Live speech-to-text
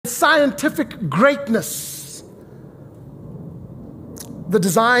scientific greatness, the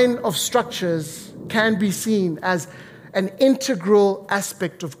design of structures can be seen as an integral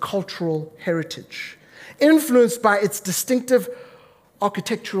aspect of cultural heritage, influenced by its distinctive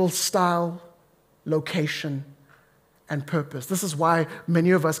architectural style, location, and purpose. This is why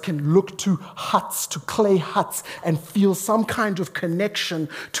many of us can look to huts, to clay huts, and feel some kind of connection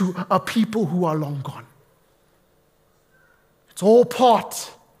to a people who are long gone. It's all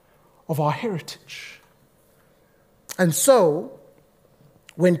part of our heritage. And so,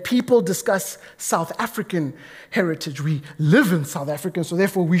 when people discuss South African heritage, we live in South Africa, so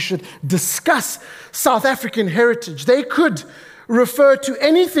therefore we should discuss South African heritage. They could refer to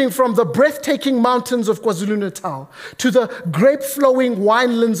anything from the breathtaking mountains of KwaZulu-Natal to the grape-flowing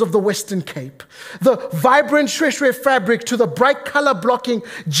winelands of the Western Cape, the vibrant Shweshwe fabric to the bright color-blocking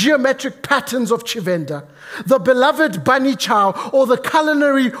geometric patterns of Chivenda, the beloved Bunny Chow, or the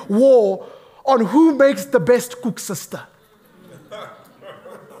culinary war on who makes the best koeksister.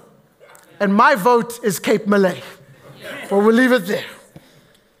 And my vote is Cape Malay. Well, we'll leave it there.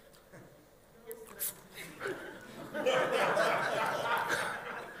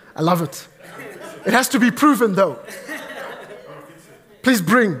 I love it. It has to be proven, though. Please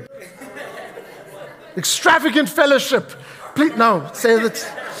bring. Extravagant fellowship. Please, no, say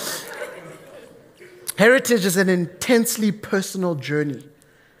that. Heritage is an intensely personal journey,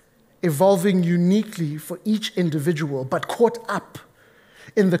 evolving uniquely for each individual, but caught up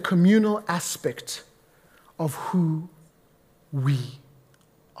in the communal aspect of who we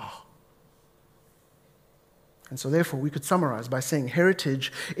are. And so therefore, we could summarize by saying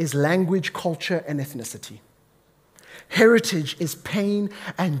heritage is language, culture, and ethnicity. Heritage is pain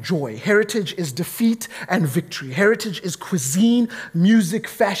and joy. Heritage is defeat and victory. Heritage is cuisine, music,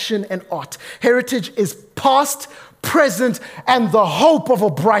 fashion, and art. Heritage is past, present, and the hope of a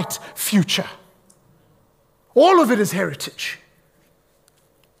bright future. All of it is heritage.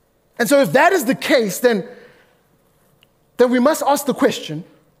 And so if that is the case, then we must ask the question,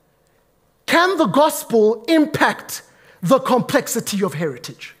 can the gospel impact the complexity of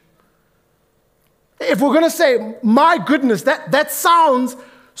heritage? If we're going to say, my goodness, that sounds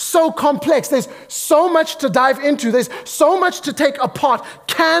so complex, there's so much to dive into, there's so much to take apart,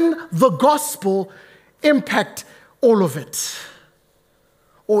 can the gospel impact all of it?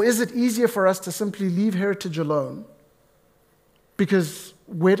 Or is it easier for us to simply leave heritage alone? Because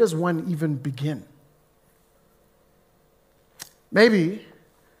where does one even begin? Maybe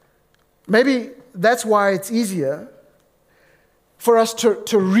that's why it's easier for us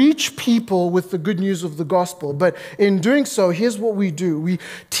to reach people with the good news of the gospel. But in doing so, here's what we do. We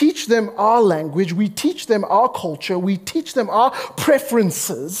teach them our language, we teach them our culture, we teach them our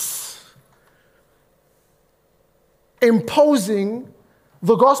preferences, imposing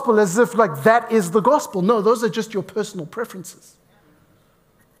the gospel as if like that is the gospel. No, those are just your personal preferences.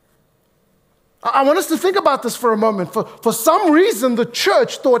 I want us to think about this for a moment. For some reason, the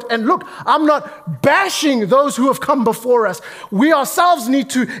church thought, and look, I'm not bashing those who have come before us. We ourselves need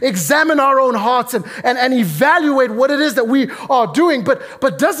to examine our own hearts and evaluate what it is that we are doing.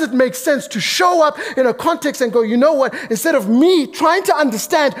 But does it make sense to show up in a context and go, you know what, instead of me trying to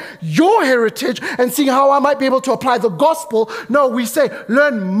understand your heritage and seeing how I might be able to apply the gospel, no, we say,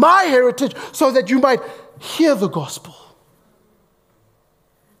 learn my heritage so that you might hear the gospel.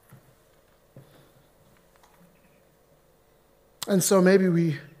 And so maybe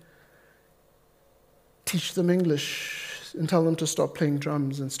we teach them English and tell them to stop playing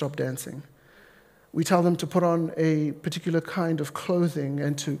drums and stop dancing. We tell them to put on a particular kind of clothing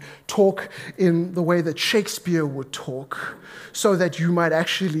and to talk in the way that Shakespeare would talk so that you might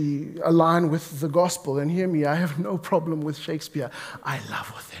actually align with the gospel. And hear me, I have no problem with Shakespeare. I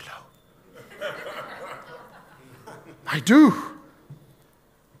love Othello. I do.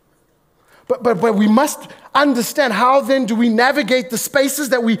 But we must understand how then do we navigate the spaces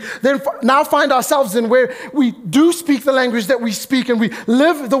that we then now find ourselves in where we do speak the language that we speak and we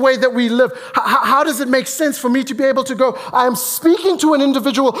live the way that we live. How does it make sense for me to be able to go, I am speaking to an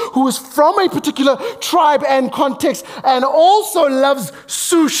individual who is from a particular tribe and context and also loves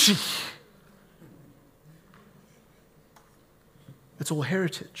sushi? It's all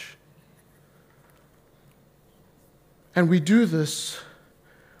heritage. And we do this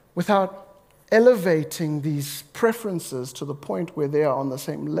without elevating these preferences to the point where they are on the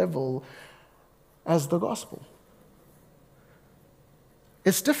same level as the gospel.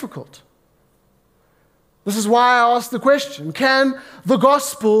 It's difficult. This is why I asked the question, can the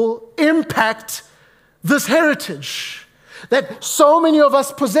gospel impact this heritage that so many of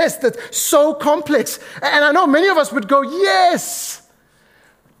us possess, that's so complex? And I know many of us would go, yes.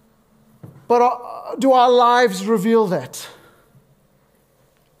 But do our lives reveal that?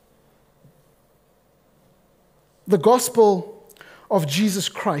 The gospel of Jesus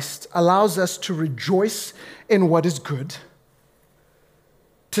Christ allows us to rejoice in what is good,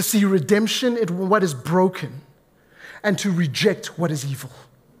 to see redemption in what is broken, and to reject what is evil.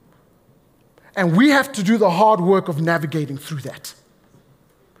 And we have to do the hard work of navigating through that.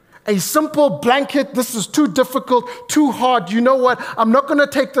 A simple blanket, this is too difficult, too hard, you know what, I'm not going to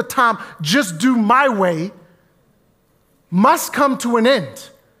take the time, just do my way, must come to an end.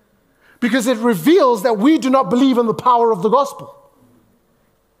 Because it reveals that we do not believe in the power of the gospel.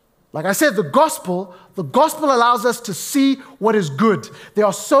 Like I said, the gospel allows us to see what is good. There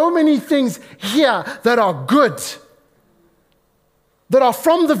are so many things here that are good, that are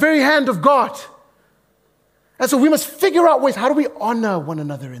from the very hand of God. And so we must figure out ways, how do we honor one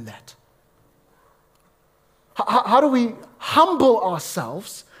another in that? How do we humble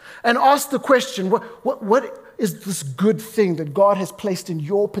ourselves and ask the question, what is this good thing that God has placed in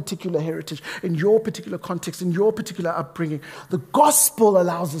your particular heritage, in your particular context, in your particular upbringing? The gospel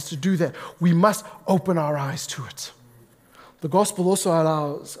allows us to do that. We must open our eyes to it. The gospel also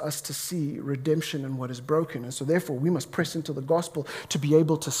allows us to see redemption in what is broken. And so therefore, we must press into the gospel to be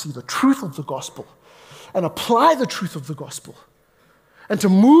able to see the truth of the gospel and apply the truth of the gospel and to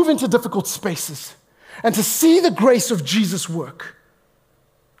move into difficult spaces and to see the grace of Jesus work.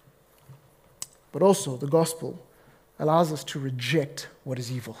 But also, the gospel allows us to reject what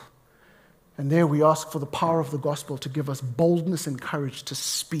is evil. And there we ask for the power of the gospel to give us boldness and courage to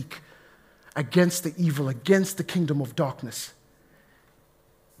speak against the evil, against the kingdom of darkness,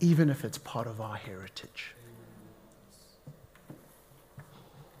 even if it's part of our heritage.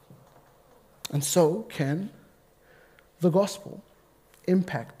 And so can the gospel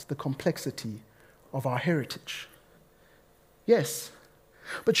impact the complexity of our heritage? Yes.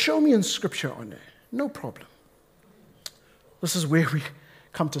 But show me in Scripture on it. No problem. This is where we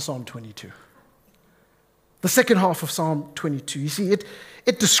come to Psalm 22. The second half of Psalm 22. You see,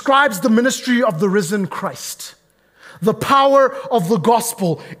 it describes the ministry of the risen Christ, the power of the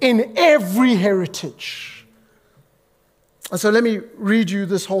gospel in every heritage. And so let me read you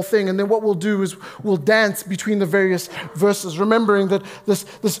this whole thing, and then what we'll do is we'll dance between the various verses, remembering that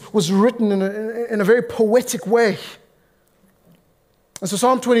this was written in a very poetic way. And so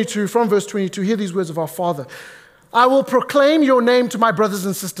Psalm 22, from verse 22, hear these words of our Father. I will proclaim your name to my brothers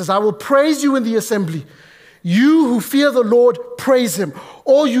and sisters. I will praise you in the assembly. You who fear the Lord, praise him.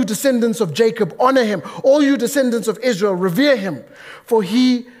 All you descendants of Jacob, honor him. All you descendants of Israel, revere him. For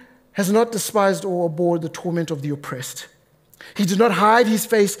he has not despised or abhorred the torment of the oppressed. He did not hide his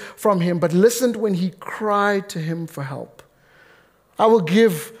face from him, but listened when he cried to him for help. I will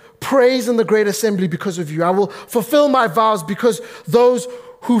give praise in the great assembly because of you. I will fulfill my vows because those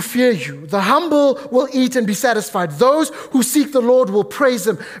who fear you. The humble will eat and be satisfied. Those who seek the Lord will praise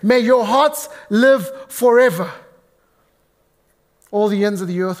him. May your hearts live forever. All the ends of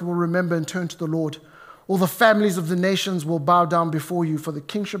the earth will remember and turn to the Lord. All the families of the nations will bow down before you, for the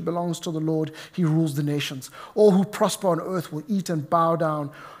kingship belongs to the Lord. He rules the nations. All who prosper on earth will eat and bow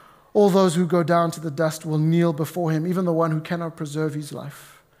down. All those who go down to the dust will kneel before him, even the one who cannot preserve his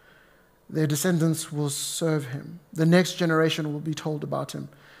life. Their descendants will serve him. The next generation will be told about him.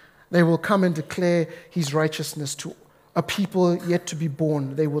 They will come and declare his righteousness to a people yet to be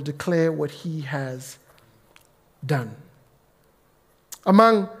born. They will declare what he has done.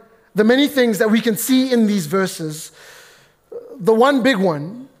 Among the many things that we can see in these verses, the one big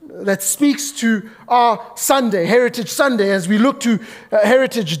one that speaks to our Sunday, Heritage Sunday, as we look to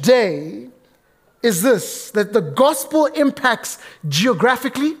Heritage Day, is this, that the gospel impacts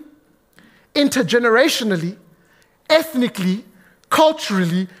geographically, intergenerationally, ethnically,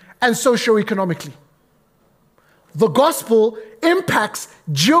 culturally, and socioeconomically. The gospel impacts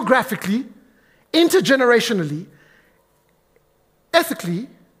geographically, intergenerationally, ethically,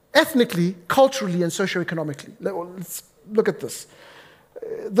 culturally, and socioeconomically. Let's look at this.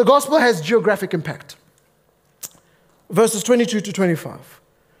 The gospel has geographic impact. Verses 22 to 25.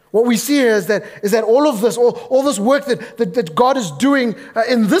 What we see here is that all of this, all this work that God is doing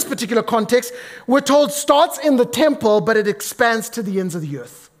in this particular context, we're told starts in the temple, but it expands to the ends of the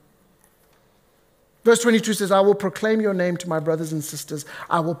earth. Verse 22 says, I will proclaim your name to my brothers and sisters.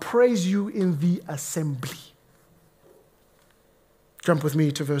 I will praise you in the assembly. Jump with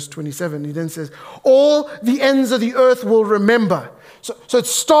me to verse 27. He then says, all the ends of the earth will remember. So it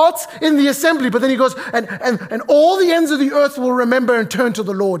starts in the assembly, but then he goes, and all the ends of the earth will remember and turn to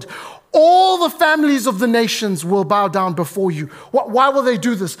the Lord. All the families of the nations will bow down before you. Why will they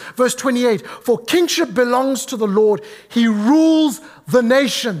do this? Verse 28, for kingship belongs to the Lord. He rules the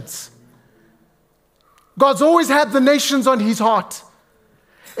nations. God's always had the nations on his heart.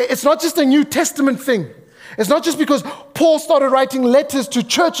 It's not just a New Testament thing. It's not just because Paul started writing letters to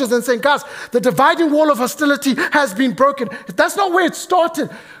churches and saying, guys, the dividing wall of hostility has been broken. That's not where it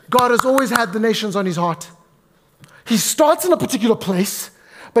started. God has always had the nations on his heart. He starts in a particular place,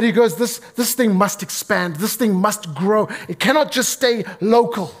 but he goes, this thing must expand. This thing must grow. It cannot just stay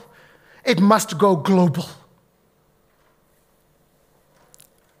local. It must go global.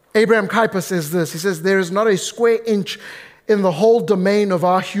 Abraham Kuyper says this. He says, there is not a square inch in the whole domain of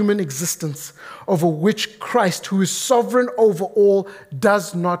our human existence over which Christ, who is sovereign over all,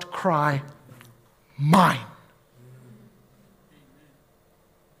 does not cry, mine.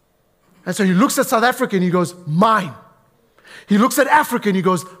 And so he looks at South Africa and he goes, mine. He looks at Africa and he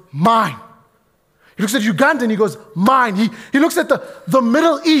goes, mine. He looks at Uganda and he goes, mine. He looks at the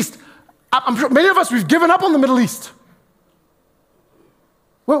Middle East. I'm sure many of us, we've given up on the Middle East.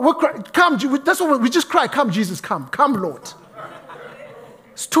 Come, that's what we just cry, come Jesus, come. Come, Lord.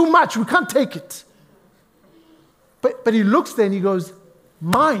 It's too much, we can't take it. But he looks there and he goes,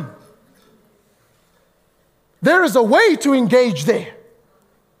 mine. There is a way to engage there.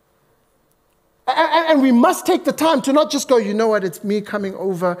 And we must take the time to not just go, you know what, it's me coming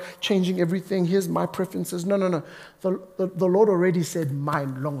over, changing everything, here's my preferences. No. The Lord already said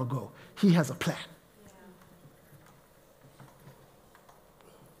mine long ago. He has a plan.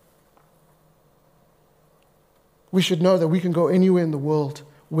 We should know that we can go anywhere in the world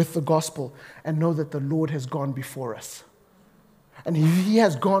with the gospel and know that the Lord has gone before us. And if he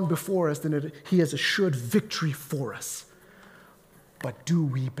has gone before us, then he has assured victory for us. But do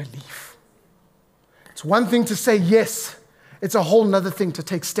we believe? It's one thing to say yes. It's a whole other thing to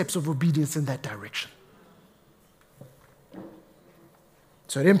take steps of obedience in that direction.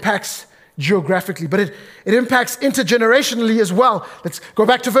 So it impacts geographically, but it impacts intergenerationally as well. Let's go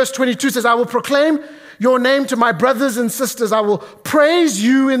back to verse 22. It says, I will proclaim your name to my brothers and sisters. I will praise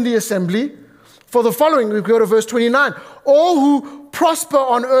you in the assembly. For the following, we go to verse 29. All who prosper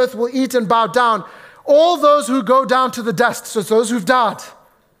on earth will eat and bow down. All those who go down to the dust, so it's those who've died,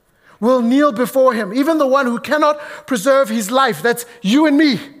 will kneel before him. Even the one who cannot preserve his life. That's you and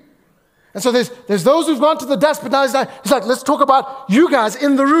me. And so there's those who've gone to the dust, but now he's like, let's talk about you guys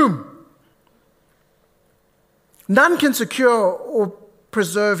in the room. None can secure or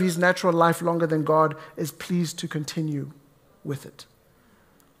preserve his natural life longer than God is pleased to continue with it.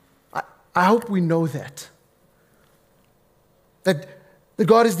 I hope we know that. That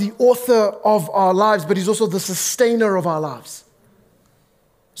God is the author of our lives, but he's also the sustainer of our lives.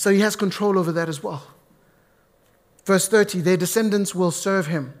 So he has control over that as well. Verse 30, their descendants will serve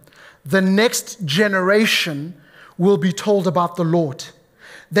him. The next generation will be told about the Lord.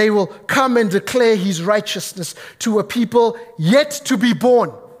 They will come and declare his righteousness to a people yet to be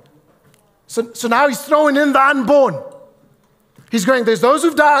born. So now he's throwing in the unborn. He's going, there's those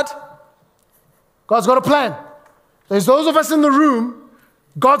who've died. God's got a plan. There's those of us in the room.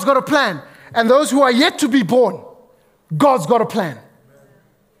 God's got a plan. And those who are yet to be born, God's got a plan.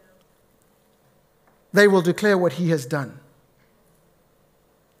 They will declare what he has done.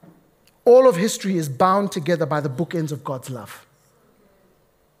 All of history is bound together by the bookends of God's love.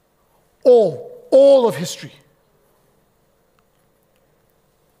 All of history.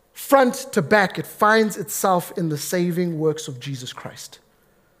 Front to back, it finds itself in the saving works of Jesus Christ.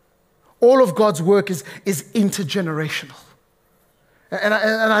 All of God's work is intergenerational. And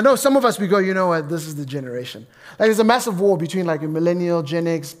I know some of us, we go, you know what, this is the generation. Like there's a massive war between like a millennial, Gen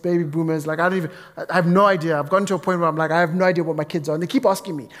X, baby boomers. Like I have no idea. I've gotten to a point where I'm like, I have no idea what my kids are. And they keep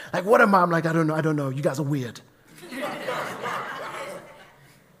asking me, like, what am I? I'm like, I don't know. You guys are weird.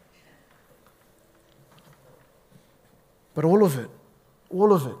 But all of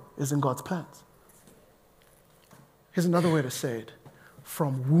it is in God's plans. Here's another way to say it.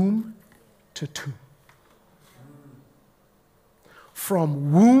 From womb to tomb.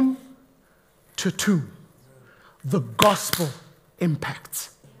 From womb to tomb, the gospel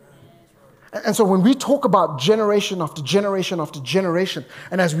impacts. And so when we talk about generation after generation after generation,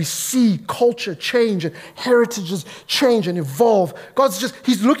 and as we see culture change and heritages change and evolve,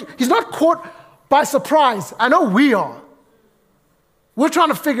 he's not caught by surprise. I know we are. We're trying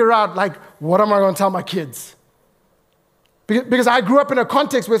to figure out, like, what am I going to tell my kids? Because I grew up in a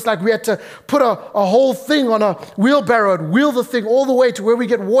context where it's like we had to put a whole thing on a wheelbarrow and wheel the thing all the way to where we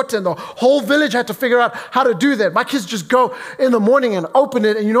get water, and the whole village had to figure out how to do that. My kids just go in the morning and open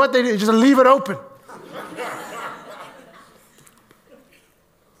it, and you know what they do? They just leave it open.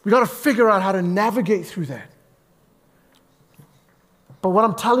 We got to figure out how to navigate through that. But what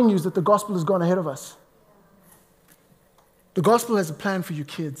I'm telling you is that the gospel has gone ahead of us. The gospel has a plan for you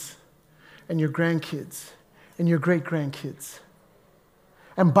kids. and your grandkids and your great-grandkids.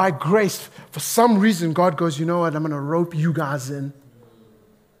 And by grace, for some reason, God goes, you know what, I'm going to rope you guys in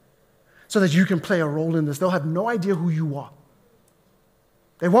so that you can play a role in this. They'll have no idea who you are.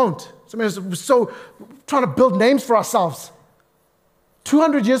 They won't. We're so trying to build names for ourselves.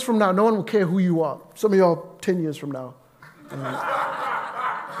 200 years from now, no one will care who you are. Some of y'all 10 years from now.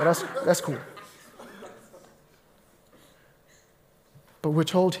 But that's cool. But we're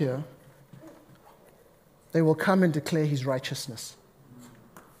told here, they will come and declare his righteousness.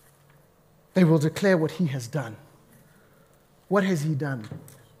 They will declare what he has done. What has he done?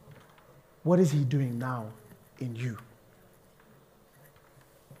 What is he doing now in you?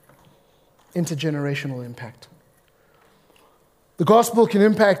 Intergenerational impact. The gospel can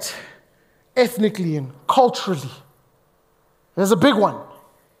impact ethnically and culturally. There's a big one.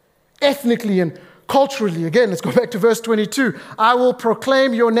 Ethnically and culturally. Again, let's go back to verse 22. I will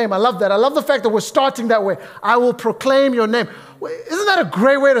proclaim your name. I love that. I love the fact that we're starting that way. I will proclaim your name. Isn't that a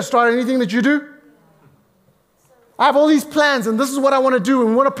great way to start anything that you do? I have all these plans, and this is what I want to do, and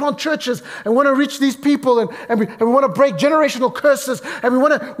we want to plant churches, and we want to reach these people, and we want to break generational curses, and we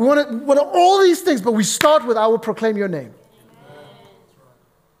want to all these things, but we start with, I will proclaim your name.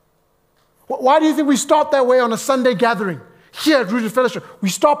 Why do you think we start that way on a Sunday gathering here at Rooted Fellowship? We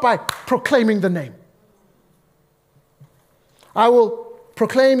start by proclaiming the name. I will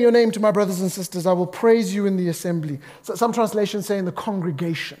proclaim your name to my brothers and sisters. I will praise you in the assembly. So some translations say in the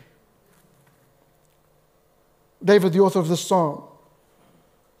congregation. David, the author of this psalm,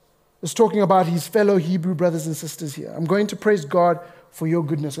 is talking about his fellow Hebrew brothers and sisters here. I'm going to praise God for your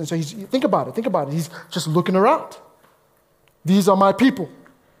goodness. And so think about it. He's just looking around. These are my people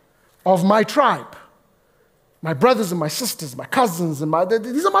of my tribe, my brothers and my sisters, my cousins, and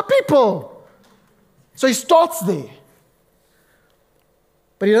these are my people. So he starts there.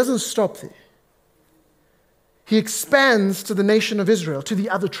 But he doesn't stop there. He expands to the nation of Israel, to the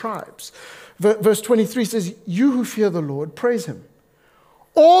other tribes. Verse 23 says, you who fear the Lord, praise him.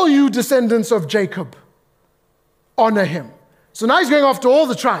 All you descendants of Jacob, honor him. So now he's going after all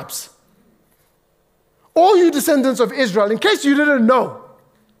the tribes. All you descendants of Israel, in case you didn't know,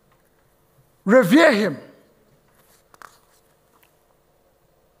 revere him.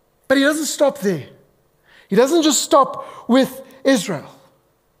 But he doesn't stop there. He doesn't just stop with Israel.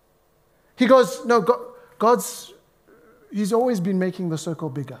 He goes, no, he's always been making the circle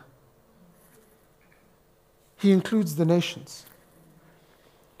bigger. He includes the nations.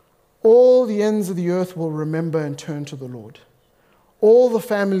 All the ends of the earth will remember and turn to the Lord. All the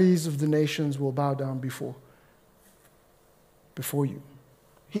families of the nations will bow down before you.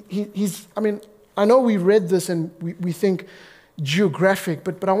 I know we read this and we think geographic,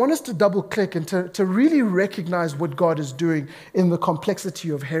 but I want us to double click and to really recognize what God is doing in the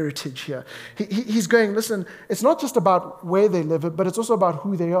complexity of heritage here. He's going, listen, it's not just about where they live, but it's also about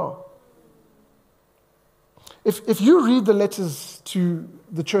who they are. If you read the letters to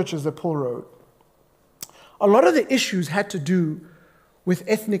the churches that Paul wrote, a lot of the issues had to do with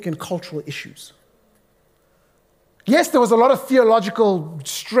ethnic and cultural issues. Yes, there was a lot of theological,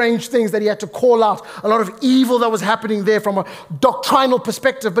 strange things that he had to call out, a lot of evil that was happening there from a doctrinal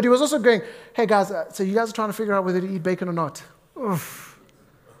perspective, but he was also going, hey guys, so you guys are trying to figure out whether to eat bacon or not. Oof.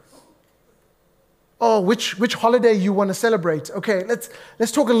 Oh, which holiday you want to celebrate? Okay,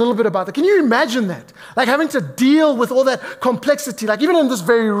 let's talk a little bit about that. Can you imagine that? Like having to deal with all that complexity, like even in this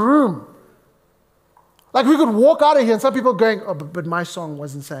very room. Like we could walk out of here and some people going, oh, but my song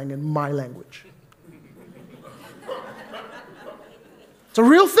wasn't sang in my language. It's a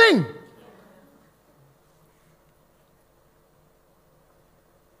real thing.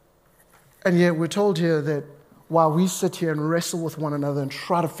 And yet we're told here that while we sit here and wrestle with one another and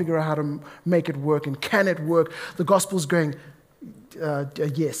try to figure out how to make it work and can it work, the gospel's going,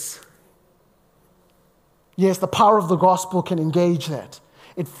 yes. Yes, the power of the gospel can engage that.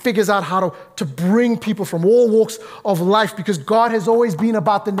 It figures out how to bring people from all walks of life because God has always been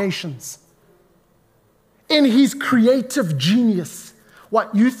about the nations. In his creative genius.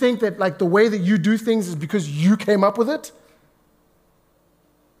 What, you think that like the way that you do things is because you came up with it?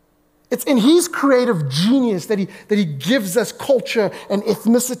 It's in his creative genius that he gives us culture and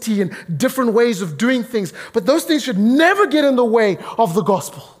ethnicity and different ways of doing things. But those things should never get in the way of the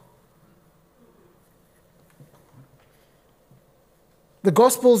gospel. The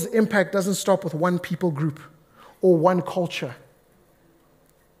gospel's impact doesn't stop with one people group or one culture.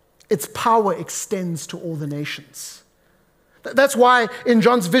 Its power extends to all the nations. That's why in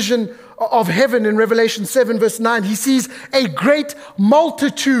John's vision of heaven in Revelation 7 verse 9, he sees a great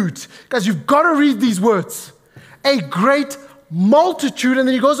multitude. Guys, you've got to read these words. A great multitude, and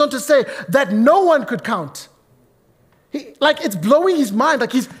then he goes on to say that no one could count. It's blowing his mind.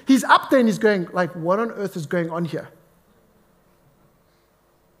 Like he's up there and he's going, like, what on earth is going on here?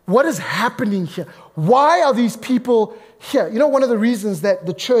 What is happening here? Why are these people here? You know, one of the reasons that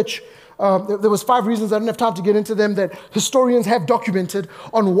the church, there was 5 reasons, I don't have time to get into them, that historians have documented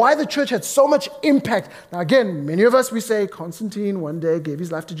on why the church had so much impact. Now again, many of us, we say Constantine one day gave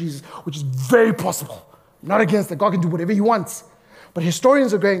his life to Jesus, which is very possible. I'm not against that. God can do whatever he wants. But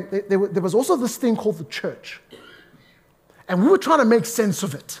historians are going, there was also this thing called the church. And we were trying to make sense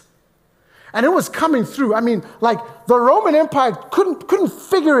of it. And it was coming through. I mean, like the Roman Empire couldn't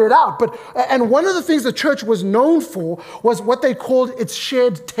figure it out. And one of the things the church was known for was what they called its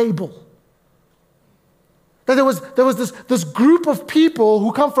shared table. That there was this group of people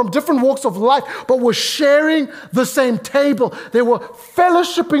who come from different walks of life, but were sharing the same table. They were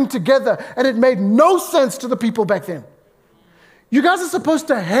fellowshipping together, and it made no sense to the people back then. You guys are supposed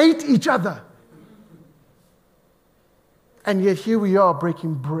to hate each other. And yet here we are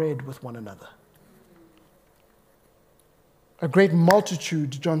breaking bread with one another. A great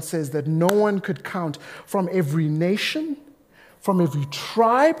multitude, John says, that no one could count, from every nation, from every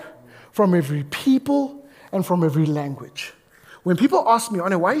tribe, from every people, and from every language. When people ask me,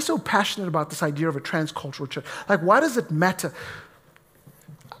 Ane, why are you so passionate about this idea of a transcultural church? Like, why does it matter?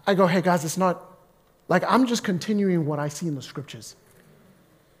 I go, hey guys, it's not, like, I'm just continuing what I see in the scriptures.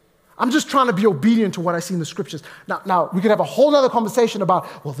 I'm just trying to be obedient to what I see in the scriptures. Now, we could have a whole other conversation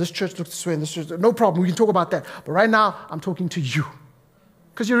about, well, this church looks this way and this church, no problem, we can talk about that. But right now, I'm talking to you,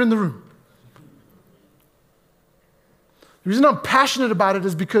 because you're in the room. The reason I'm passionate about it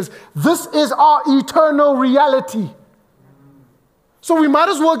is because this is our eternal reality. So we might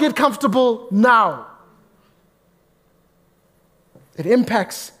as well get comfortable now. It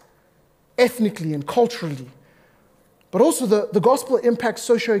impacts ethnically and culturally. But also the gospel impacts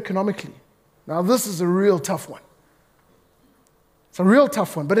socioeconomically. Now this is a real tough one. It's a real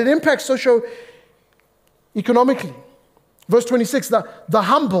tough one, but it impacts socioeconomically. Verse 26, the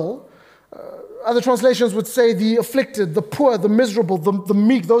humble, other translations would say the afflicted, the poor, the miserable, the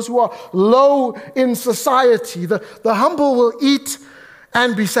meek, those who are low in society. The humble will eat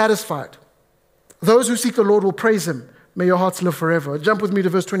and be satisfied. Those who seek the Lord will praise him. May your hearts live forever. Jump with me to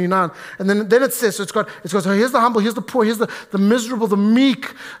verse 29. And then it says, so here's the humble, here's the poor, here's the miserable, the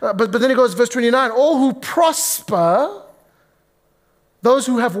meek. But then it goes, verse 29, all who prosper, those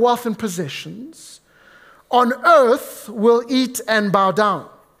who have wealth and possessions, on earth will eat and bow down.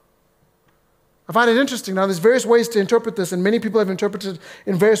 I find it interesting. Now, there's various ways to interpret this, and many people have interpreted it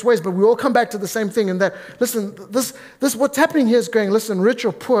in various ways, but we all come back to the same thing, in that, listen, this what's happening here is going, listen, rich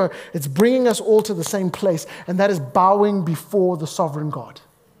or poor, it's bringing us all to the same place, and that is bowing before the sovereign God.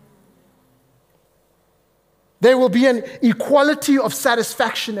 There will be an equality of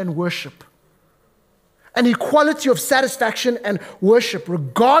satisfaction and worship. An equality of satisfaction and worship,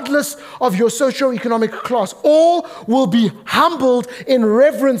 regardless of your socioeconomic class. All will be humbled in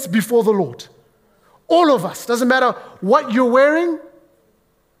reverence before the Lord. All of us. Doesn't matter what you're wearing,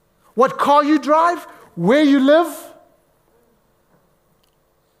 what car you drive, where you live.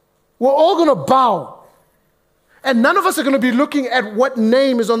 We're all going to bow. And none of us are going to be looking at what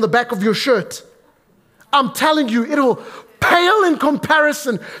name is on the back of your shirt. I'm telling you, it will pale in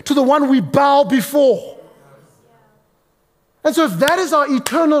comparison to the one we bow before. And so if that is our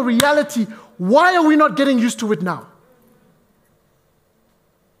eternal reality, why are we not getting used to it now?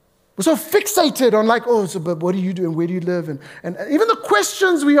 We're so fixated on like, oh, so but what do you do and where do you live? And even the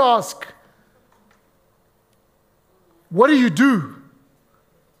questions we ask. What do you do?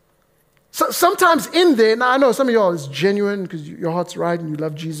 So sometimes in there, now I know some of y'all is genuine because your heart's right and you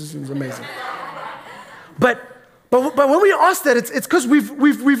love Jesus and it's amazing. But when we ask that, it's because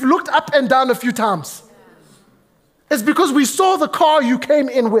we've looked up and down a few times. It's because we saw the car you came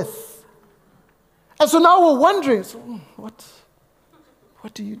in with. And so now we're wondering, so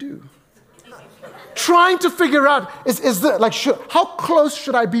what do you do? Trying to figure out, how close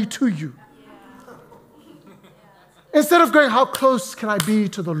should I be to you? Instead of going, how close can I be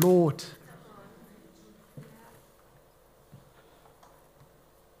to the Lord?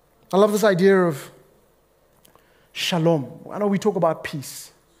 I love this idea of shalom. I know we talk about peace.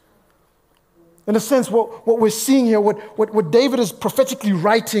 In a sense, what we're seeing here, what David is prophetically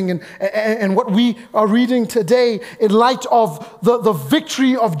writing and what we are reading today in light of the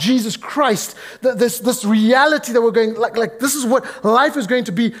victory of Jesus Christ, this reality that we're going, like this is what life is going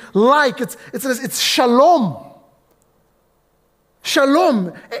to be like. It's shalom.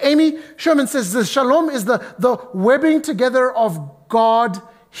 Shalom. Amy Sherman says this, shalom is the webbing together of God,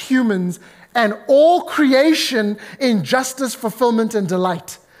 humans, and all creation in justice, fulfillment, and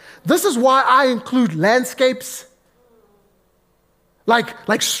delight. This is why I include landscapes,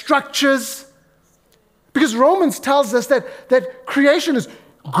 like structures, because Romans tells us that creation is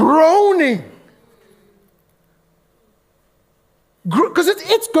groaning. Because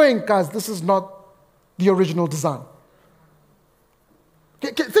it's going, guys, this is not the original design.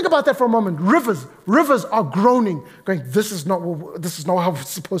 Think about that for a moment. Rivers are groaning, going, this is not how it's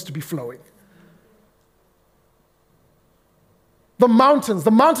supposed to be flowing. The mountains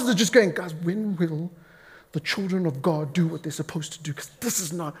are just going, guys, when will the children of God do what they're supposed to do? Because this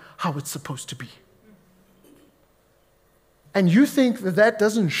is not how it's supposed to be. And you think that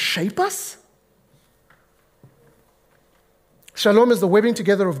doesn't shape us? Shalom is the webbing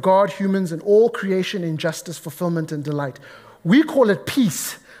together of God, humans, and all creation in justice, fulfillment, and delight. We call it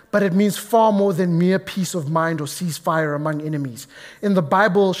peace, but it means far more than mere peace of mind or ceasefire among enemies. In the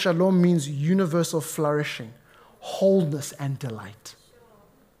Bible, shalom means universal flourishing, wholeness, and delight.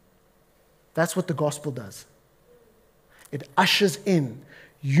 That's what the gospel does. It ushers in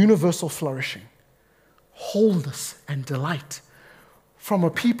universal flourishing, wholeness, and delight from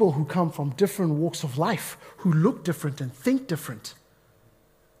a people who come from different walks of life, who look different and think different.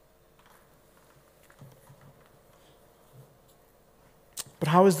 But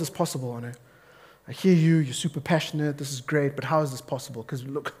how is this possible, Anna? I hear you're super passionate, this is great, but how is this possible? Because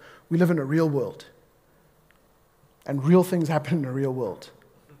look, we live in a real world. And real things happen in a real world.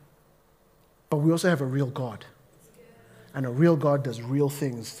 But we also have a real God. And a real God does real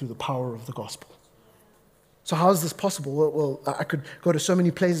things through the power of the gospel. So how is this possible? Well, I could go to so many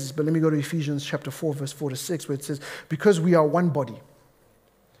places, but let me go to Ephesians chapter 4, verse 4 to 6, where it says, because we are one body,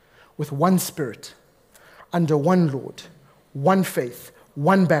 with one spirit, under one Lord, one faith,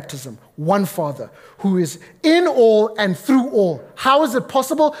 one baptism, one Father, who is in all and through all. How is it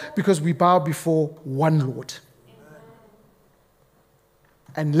possible? Because we bow before one Lord.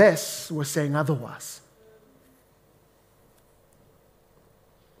 Unless we're saying otherwise.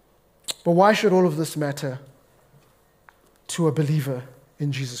 But why should all of this matter to a believer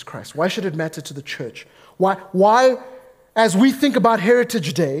in Jesus Christ? Why should it matter to the church? Why, as we think about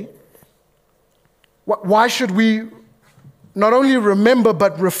Heritage Day, why should we not only remember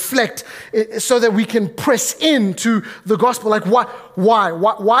but reflect so that we can press into the gospel? Like,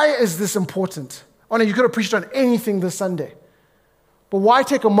 why is this important? Oh no, you could have preached on anything this Sunday. But why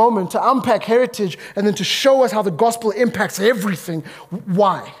take a moment to unpack heritage and then to show us how the gospel impacts everything?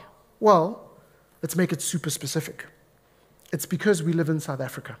 Why? Well, let's make it super specific. It's because we live in South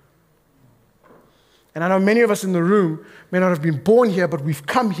Africa. And I know many of us in the room may not have been born here, but we've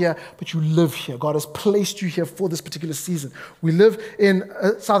come here, but you live here. God has placed you here for this particular season. We live in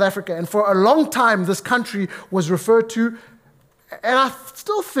South Africa, and for a long time, this country was referred to, and I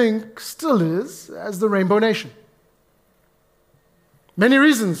still think, still is, as the Rainbow Nation. Many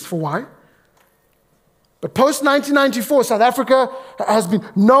reasons for why. But post-1994, South Africa has been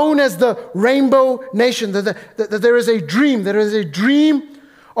known as the Rainbow Nation, that there is a dream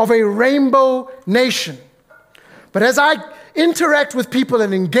of a rainbow nation. But as I interact with people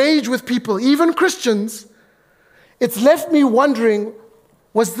and engage with people, even Christians, it's left me wondering,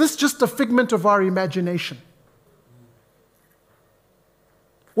 was this just a figment of our imagination?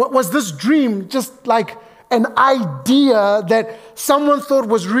 What was this dream just like an idea that someone thought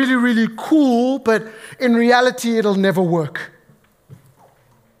was really, really cool, but in reality, it'll never work?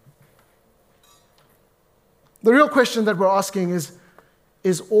 The real question that we're asking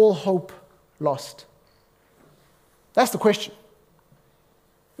is all hope lost? That's the question.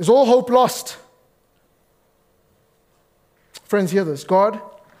 Is all hope lost? Friends, hear this. God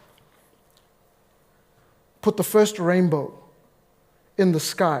put the first rainbow in the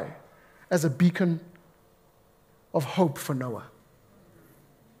sky as a beacon of hope for Noah.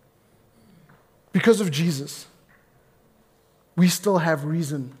 Because of Jesus, we still have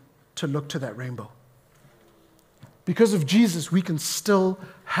reason to look to that rainbow. Because of Jesus, we can still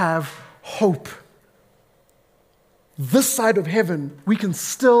have hope. This side of heaven, we can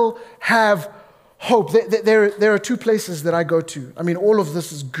still have hope. There are two places that I go to. I mean, all of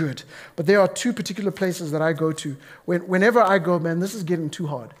this is good, but there are two particular places that I go to. Whenever I go, man, this is getting too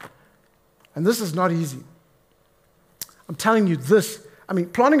hard. And this is not easy. I'm telling you this. I mean,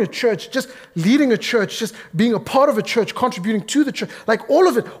 planting a church, just leading a church, just being a part of a church, contributing to the church, like all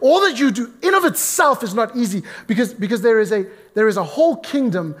of it, all that you do in of itself is not easy because there is a whole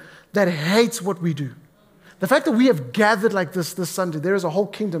kingdom that hates what we do. The fact that we have gathered like this Sunday, there is a whole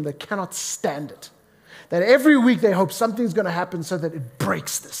kingdom that cannot stand it. That every week they hope something's going to happen so that it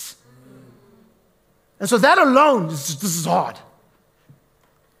breaks this. And so that alone, this is hard.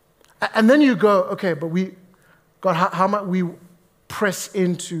 And then you go, okay, but God, how might we press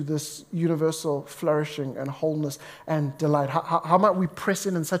into this universal flourishing and wholeness and delight? How might we press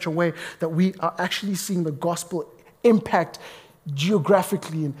in such a way that we are actually seeing the gospel impact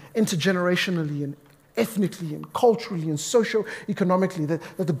geographically and intergenerationally and ethnically and culturally and socio-economically, that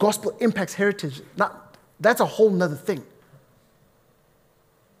the gospel impacts heritage? That's a whole nother thing.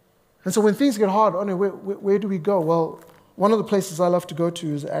 And so when things get hard, where do we go? Well, one of the places I love to go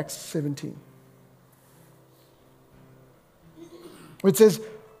to is Acts 17. It says,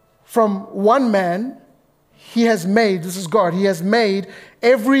 from one man, he has made, this is God, he has made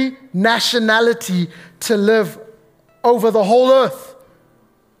every nationality to live over the whole earth.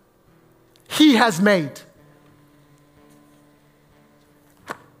 He has made.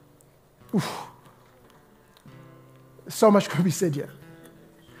 Oof. So much could be said here.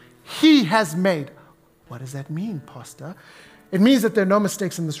 He has made. What does that mean, Pastor? It means that there are no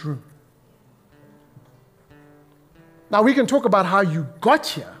mistakes in this room. Now, we can talk about how you got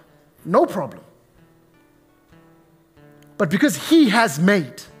here, no problem. But because He has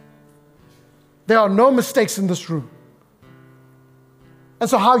made, there are no mistakes in this room. And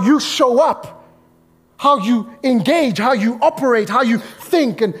so how you show up, how you engage, how you operate, how you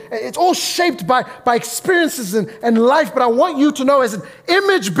think, and it's all shaped by experiences and life. But I want you to know, as an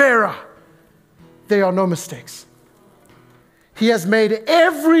image bearer, there are no mistakes. He has made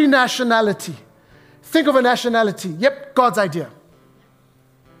every nationality. Think of a nationality. Yep, God's idea.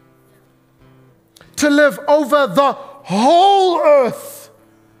 To live over the whole earth.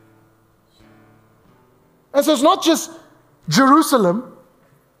 And so it's not just Jerusalem.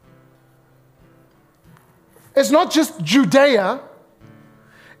 It's not just Judea.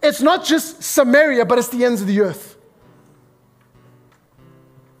 It's not just Samaria, but it's the ends of the earth.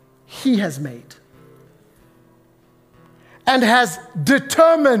 He has made and has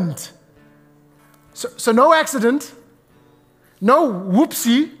determined. So no accident, no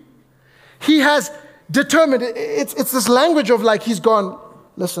whoopsie. He has determined. It's this language of like He's gone,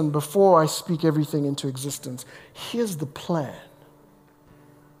 listen, before I speak everything into existence, here's the plan.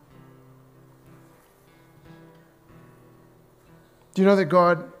 Do you know that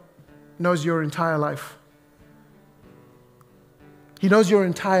God knows your entire life? He knows your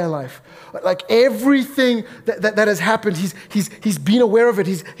entire life. Like everything that has happened, he's been aware of it.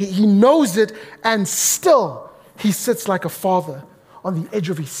 He knows it, and still He sits like a father on the edge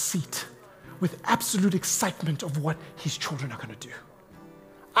of His seat with absolute excitement of what His children are going to do.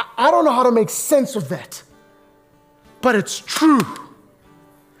 I don't know how to make sense of that, but it's true.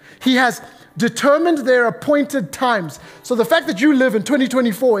 He has determined their appointed times. So the fact that you live in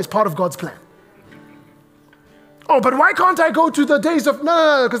 2024 is part of God's plan. Oh, but why can't I go to the days of...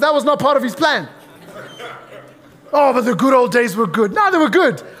 No, because that was not part of His plan. Oh, but the good old days were good. No, they were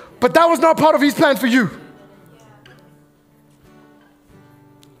good, but that was not part of His plan for you.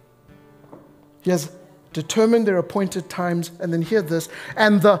 He has determined their appointed times, and then hear this,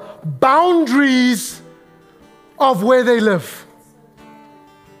 and the boundaries of where they live.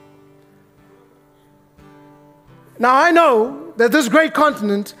 Now, I know that this great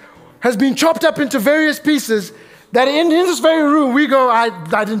continent has been chopped up into various pieces that in this very room we go, I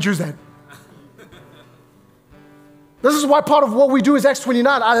didn't choose that. This is why part of what we do is Acts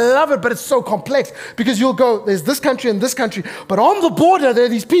 29. I love it, but it's so complex because you'll go, there's this country and this country, but on the border there are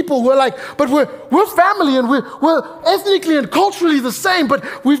these people who are like, but we're family and we're ethnically and culturally the same,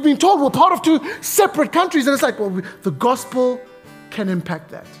 but we've been told we're part of two separate countries. And it's like, well, the gospel can impact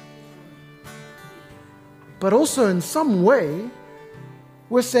that. But also in some way,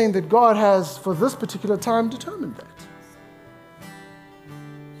 we're saying that God has, for this particular time, determined that.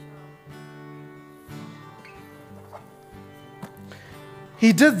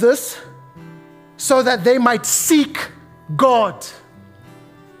 He did this so that they might seek God.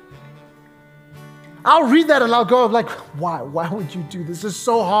 I'll read that and I'll go like, why? Why would you do this? This is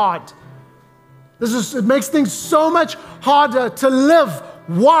so hard. It makes things so much harder to live.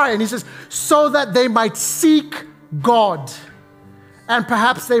 Why? And he says, so that they might seek God. And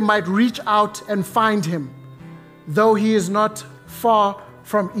perhaps they might reach out and find Him, though He is not far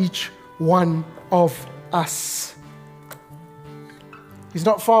from each one of us. He's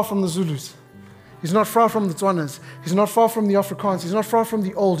not far from the Zulus. He's not far from the Tswanas. He's not far from the Afrikaans. He's not far from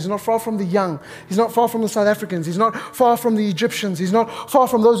the old. He's not far from the young. He's not far from the South Africans. He's not far from the Egyptians. He's not far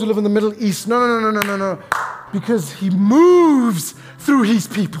from those who live in the Middle East. No. Because He moves through His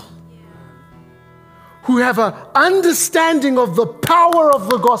people who have an understanding of the power of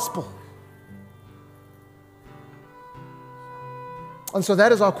the gospel. And so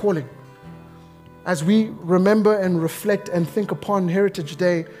that is our calling. As we remember and reflect and think upon Heritage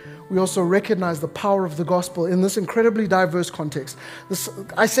Day, we also recognize the power of the gospel in this incredibly diverse context.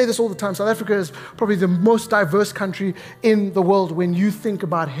 I say this all the time. South Africa is probably the most diverse country in the world when you think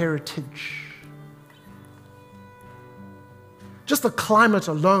about heritage. Just the climate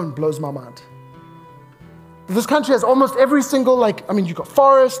alone blows my mind. This country has almost every single, you've got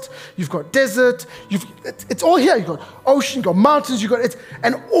forest, you've got desert, it's all here. You've got ocean, you've got mountains,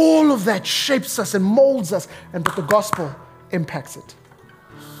 and all of that shapes us and molds us, but the gospel impacts it.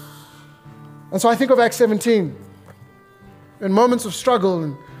 And so I think of Acts 17. In moments of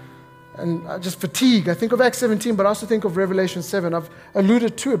struggle and just fatigue, I think of Acts 17, but I also think of Revelation 7. I've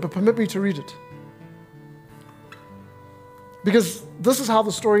alluded to it, but permit me to read it. Because this is how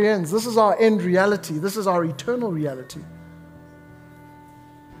the story ends. This is our end reality. This is our eternal reality.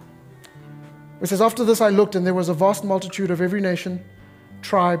 It says, after this I looked, and there was a vast multitude of every nation,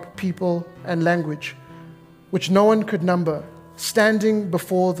 tribe, people, and language, which no one could number, standing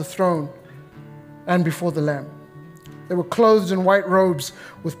before the throne and before the Lamb. They were clothed in white robes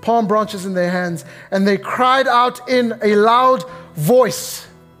with palm branches in their hands, and they cried out in a loud voice.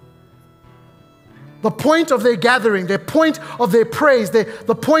 The point of their gathering, the point of their praise, the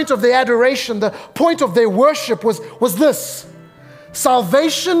point of their adoration, the point of their worship was this: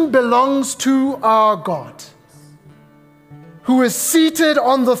 salvation belongs to our God, who is seated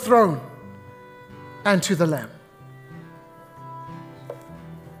on the throne, and to the Lamb.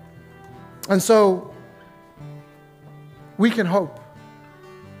 And so we can hope.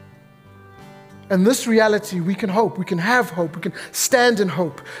 And this reality, we can hope, we can have hope, we can stand in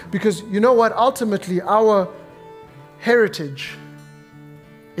hope. Because you know what? Ultimately, our heritage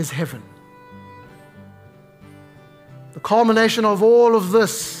is heaven. The culmination of all of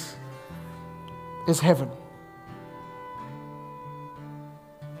this is heaven.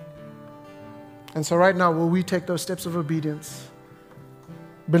 And so right now, will we take those steps of obedience,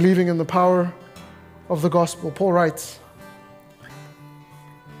 believing in the power of the gospel? Paul writes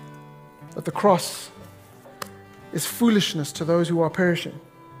that the cross is foolishness to those who are perishing.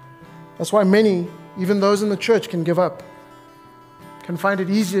 That's why many, even those in the church, can give up, can find it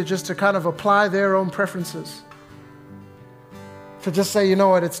easier just to kind of apply their own preferences, to just say, you know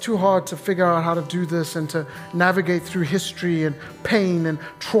what, it's too hard to figure out how to do this, and to navigate through history and pain and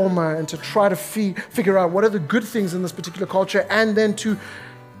trauma, and to try to figure out what are the good things in this particular culture, and then to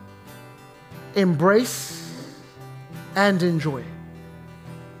embrace and enjoy.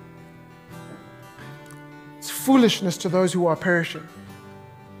 It's foolishness to those who are perishing,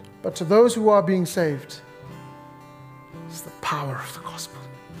 but to those who are being saved, it's the power of the gospel.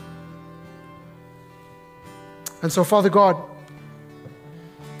 And so, Father God,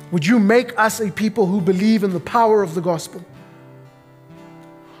 would you make us a people who believe in the power of the gospel?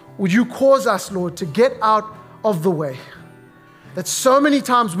 Would you cause us, Lord, to get out of the way, that so many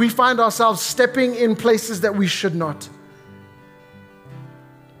times we find ourselves stepping in places that we should not.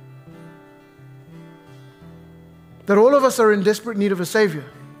 That all of us are in desperate need of a Savior.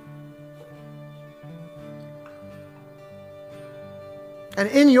 And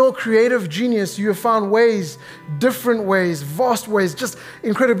in your creative genius, you have found ways, different ways, vast ways, just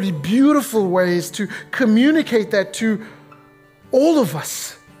incredibly beautiful ways to communicate that to all of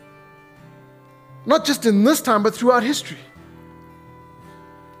us. Not just in this time, but throughout history.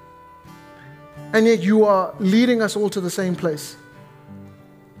 And yet you are leading us all to the same place,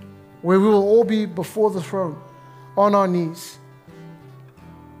 where we will all be before the throne, on our knees,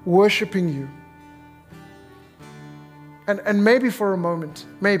 worshiping you. And maybe for a moment,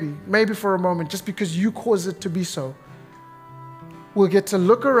 maybe for a moment, just because you cause it to be so, we'll get to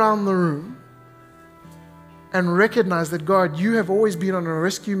look around the room and recognize that, God, you have always been on a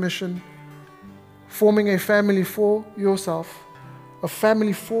rescue mission, forming a family for yourself, a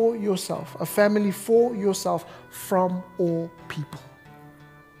family for yourself, a family for yourself from all people.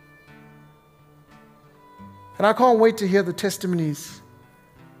 And I can't wait to hear the testimonies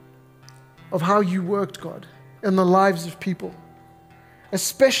of how you worked, God, in the lives of people,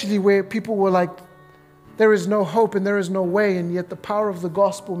 especially where people were like, there is no hope and there is no way, and yet the power of the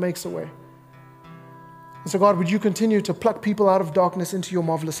gospel makes a way. And so, God, would you continue to pluck people out of darkness into your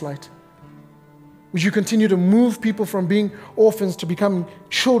marvelous light? Would you continue to move people from being orphans to becoming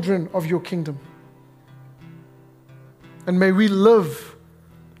children of your kingdom? And may we live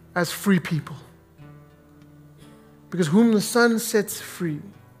as free people. Because whom the Son sets free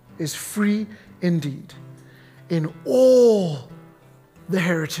is free indeed, in all the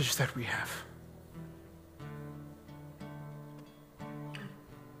heritage that we have.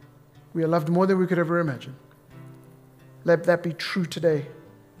 We are loved more than we could ever imagine. Let that be true today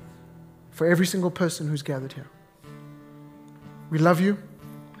for every single person who's gathered here. We love you.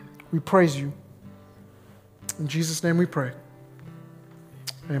 We praise you. In Jesus' name we pray.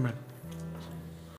 Amen.